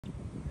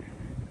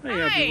Hey,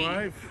 happy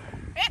wife.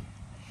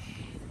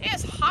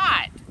 It's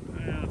hot.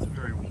 Yeah, it's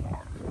very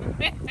warm.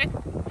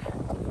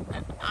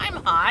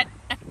 I'm hot.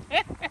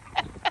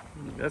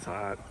 That's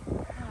hot.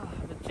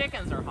 The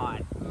chickens are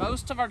hot.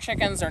 Most of our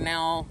chickens are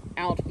now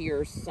out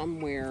here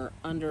somewhere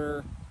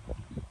under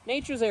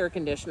nature's air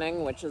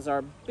conditioning, which is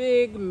our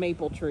big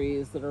maple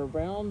trees that are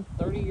around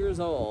 30 years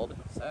old.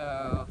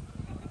 So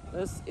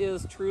this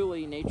is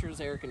truly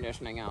nature's air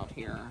conditioning out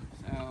here.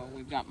 So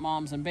we've got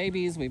moms and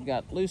babies, we've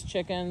got loose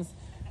chickens,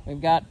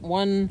 we've got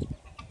one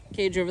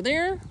cage over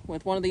there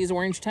with one of these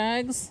orange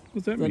tags.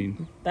 What's that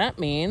mean? That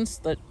means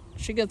that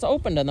she gets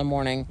opened in the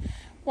morning.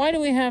 Why do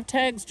we have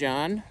tags,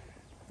 John?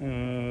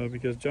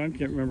 Because John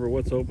can't remember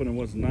what's open and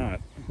what's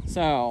not.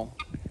 So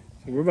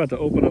we're about to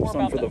open up we're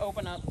some about for to the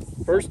open up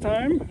first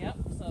time? Yep,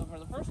 so for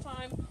the first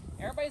time,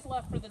 everybody's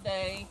left for the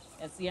day.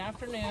 It's the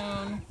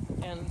afternoon,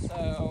 and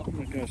so... Oh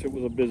my gosh, it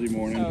was a busy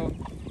morning. So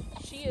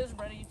she is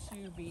ready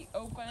to be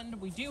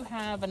opened. We do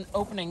have an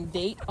opening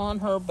date on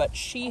her, but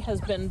she has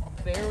been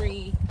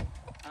very,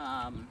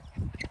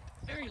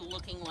 very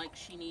looking like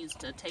she needs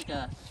to take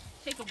a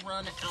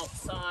run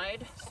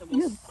outside. So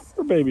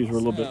Her babies were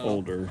a little bit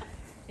older.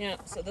 Yeah,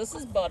 so this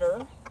is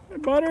Butter. Hey,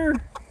 Butter.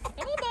 Come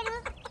on,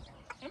 Butter.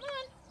 Come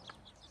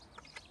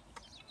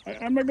on.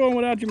 I'm not going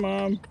without you,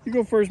 Mom. You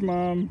go first,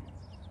 Mom.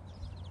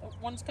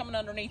 One's coming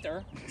underneath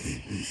her.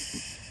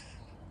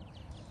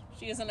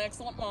 She is an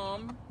excellent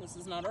mom. This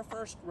is not her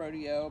first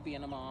rodeo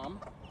being a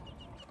mom.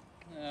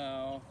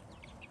 No.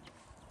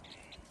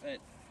 But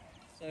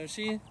so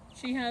she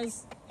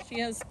has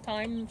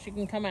time. She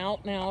can come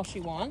out now if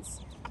she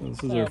wants. So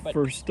this is her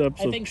first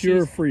steps of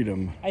pure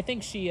freedom. I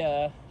think she's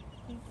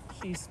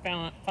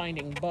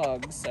finding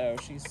bugs, so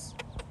she's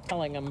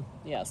telling them,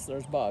 yes,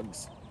 there's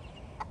bugs.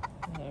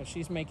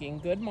 She's making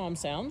good mom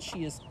sounds.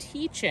 She is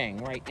teaching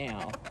right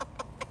now.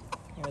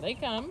 Here they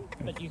come,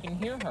 but you can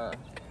hear her.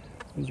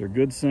 Those are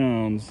good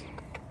sounds.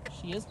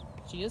 She is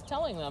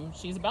telling them.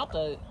 She's about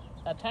to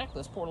attack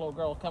this poor little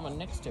girl coming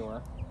next to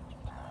her.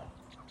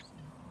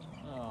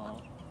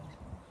 Oh.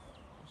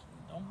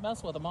 Don't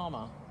mess with a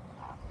mama.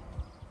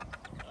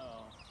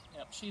 Oh.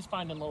 Yep, she's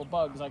finding little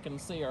bugs. I can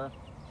see her.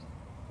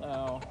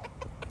 Oh.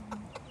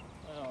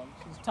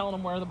 She's telling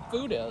them where the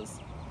food is.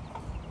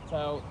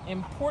 So,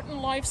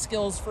 important life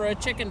skills for a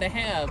chicken to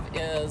have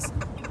is,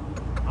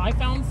 I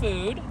found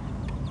food,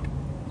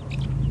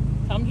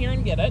 come here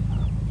and get it,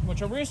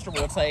 which a rooster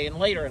would say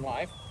later in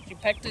life. She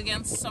pecked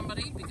against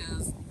somebody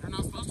because they're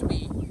not supposed to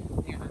be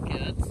near her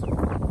kids.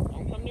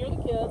 Don't come near the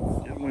kids.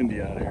 Get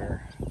windy out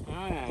here.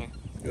 Okay.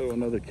 Let's go to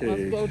another cage.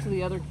 Let's go to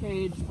the other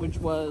cage, which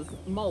was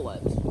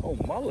Mullet. Oh,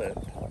 Mullet.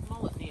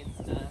 Mullet needs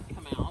to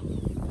come out.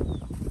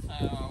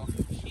 So,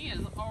 she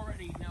is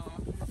already,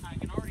 I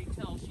can already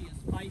tell she is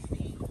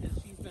feisty because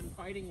she's been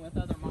fighting with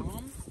other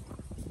moms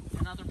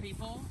and other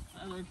people,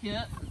 other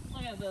kids.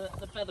 Look at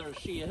the feathers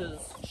she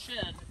has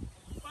shed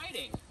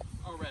fighting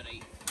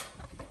already.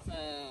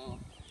 So,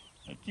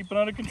 Keep it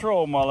under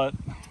control, Mullet.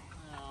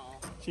 oh,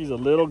 She's a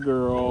little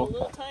girl. a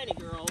little tiny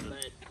girl,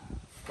 but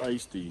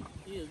Feisty.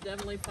 she is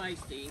definitely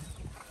feisty.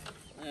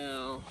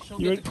 So, she'll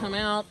get to come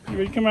out. You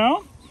ready to come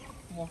out?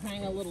 We'll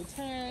hang a little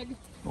tag.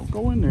 Don't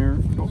go in there.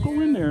 Don't go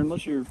in there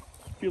unless you're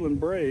feeling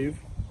brave.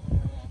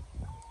 But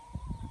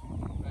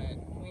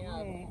we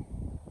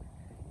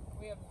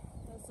have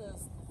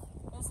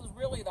this is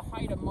really the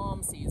height of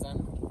mom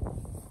season.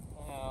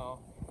 Oh.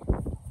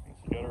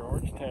 She got her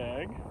orange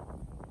tag.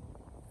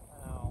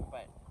 Oh,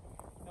 but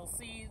you'll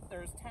see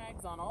there's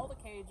tags on all the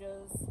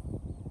cages,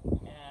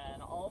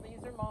 and all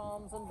these are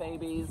moms and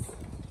babies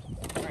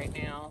right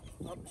now.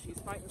 Oh, she's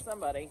fighting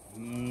somebody.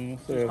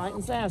 She's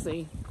fighting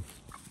Sassy.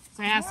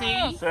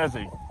 Sassy.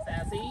 Sassy.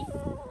 Sassy.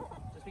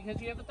 Just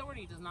because you have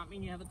authority does not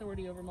mean you have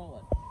authority over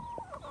Mullet.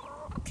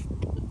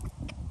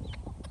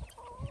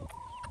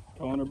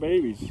 Calling her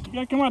babies. You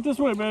gotta come out this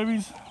way,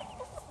 babies.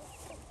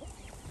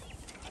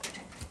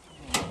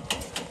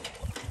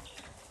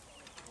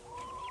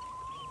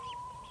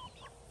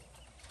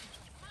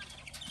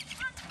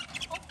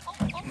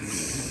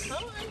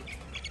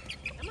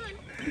 Come on.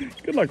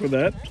 Good luck with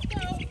that. Let's go.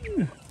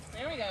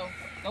 There we go.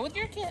 Go with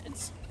your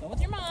kids. Go with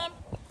your mom.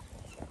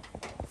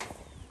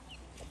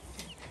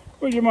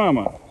 Where's your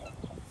mama?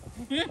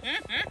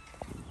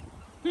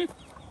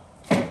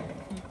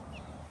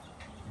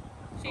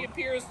 She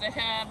appears to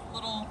have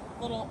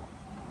little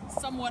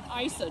somewhat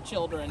Isa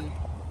children.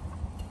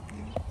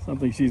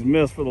 Something she's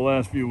missed for the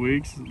last few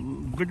weeks.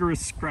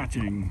 Vigorous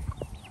scratching.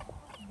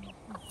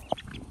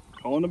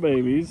 Calling the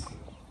babies.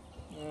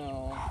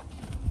 Oh.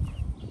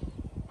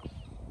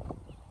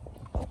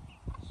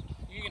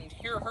 You can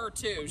hear her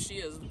too. She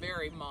is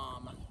very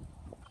mom.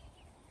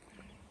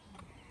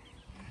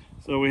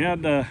 So we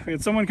had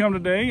someone come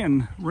today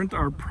and rent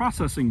our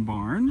processing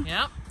barn.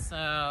 Yep.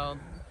 So,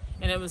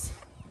 and it was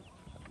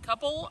a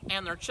couple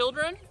and their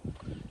children,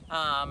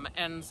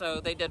 and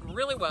so they did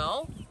really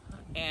well.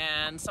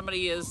 And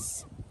somebody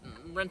is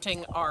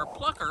renting our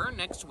plucker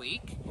next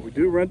week. We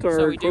do rent our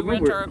So we do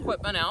equipment. rent our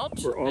equipment out.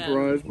 We're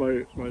authorized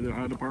by the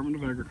Ohio Department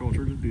of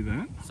Agriculture to do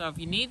that. So if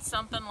you need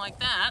something like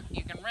that,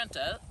 you can rent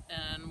it,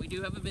 and we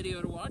do have a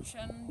video to watch,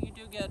 and you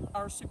do get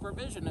our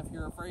supervision if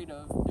you're afraid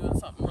of doing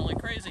something really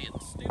crazy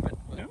and stupid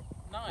with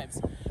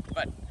knives.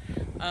 But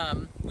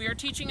we are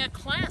teaching a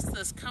class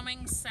this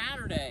coming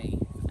Saturday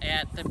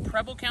at the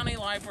Preble County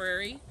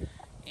Library,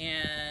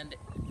 and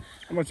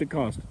How much it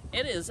cost?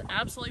 it is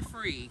absolutely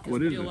free because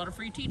What we is do a it? lot of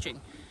free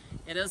teaching.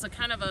 It is a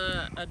kind of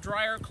a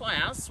drier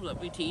class that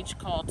we teach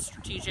called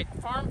Strategic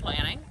Farm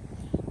Planning,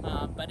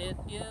 but it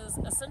is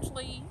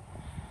essentially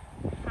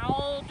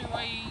how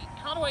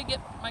do I get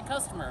my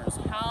customers?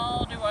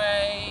 How do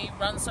I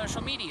run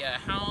social media?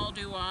 How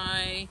do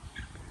I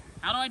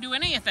do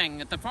anything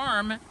at the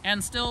farm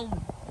and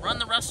still run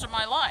the rest of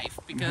my life?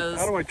 Because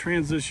How do I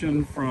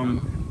transition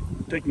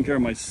from taking care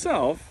of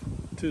myself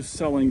to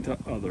selling to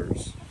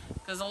others?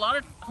 Because a lot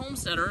of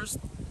homesteaders,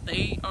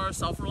 they are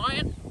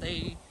self-reliant.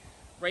 They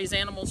raise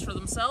animals for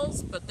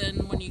themselves, but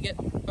then when you get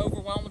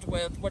overwhelmed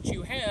with what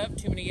you have,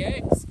 too many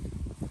eggs,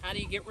 how do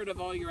you get rid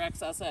of all your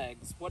excess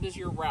eggs? What is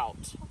your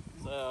route?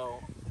 So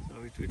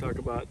we talk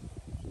about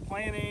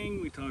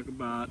planning, we talk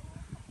about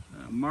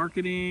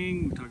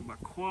marketing, we talk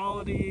about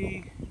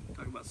quality, we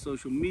talk about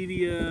social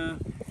media,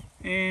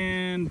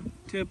 and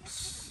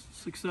tips,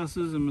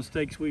 successes, and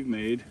mistakes we've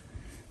made.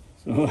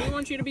 So we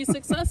want you to be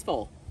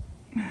successful.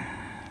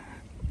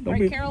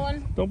 Right,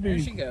 Carolyn? There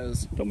she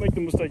goes. Don't make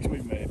the mistakes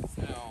we've made.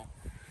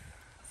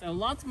 So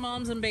lots of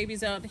moms and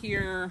babies out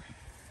here.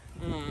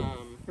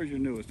 Where's your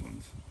newest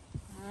ones?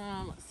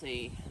 Let's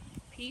see.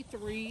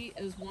 P3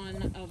 is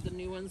one of the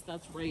new ones.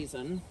 That's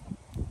raisin.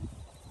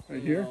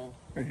 Right here?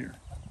 Right here.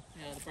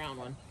 Yeah, the brown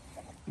one.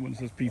 The one that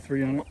says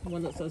P3 on it? The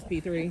one that says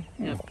P3.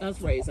 Yeah,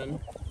 that's raisin.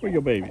 Where are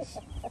your babies?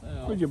 So,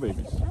 Where's your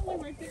babies? probably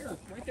right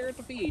there at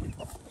the feed.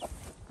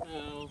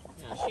 So,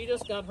 yeah, she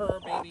just got her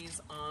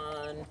babies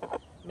on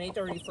May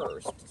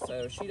 31st,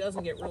 so she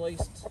doesn't get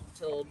released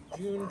till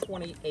June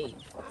 28th,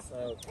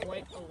 so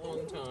quite a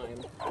long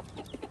time.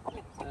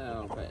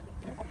 So, but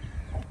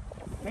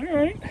All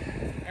right.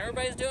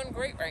 everybody's doing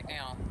great right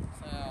now.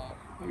 So,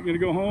 We're going to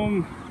go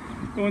home,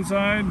 go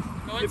inside.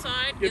 go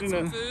inside, get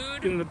some Get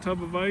food, in a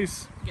tub of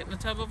ice. get in a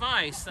tub of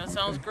ice. That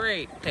sounds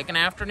great. Take an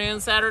afternoon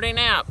Saturday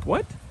nap.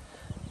 What?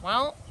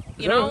 Well,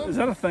 Is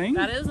that a thing?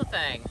 that is a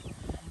thing.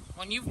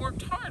 When you've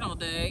worked hard all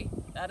day,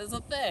 that is a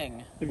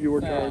thing. Have you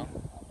worked hard?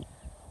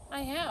 I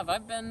have.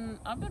 I've been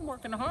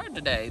working hard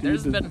today. Do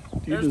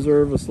you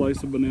deserve a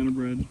slice of banana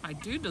bread? I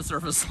do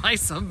deserve a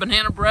slice of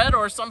banana bread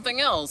or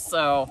something else.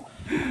 So,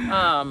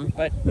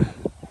 but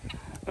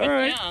All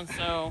right. yeah.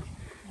 So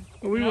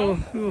We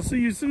will see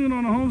you soon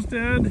on the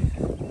homestead.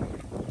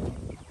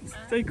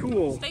 Stay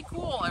cool. stay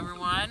cool,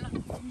 everyone.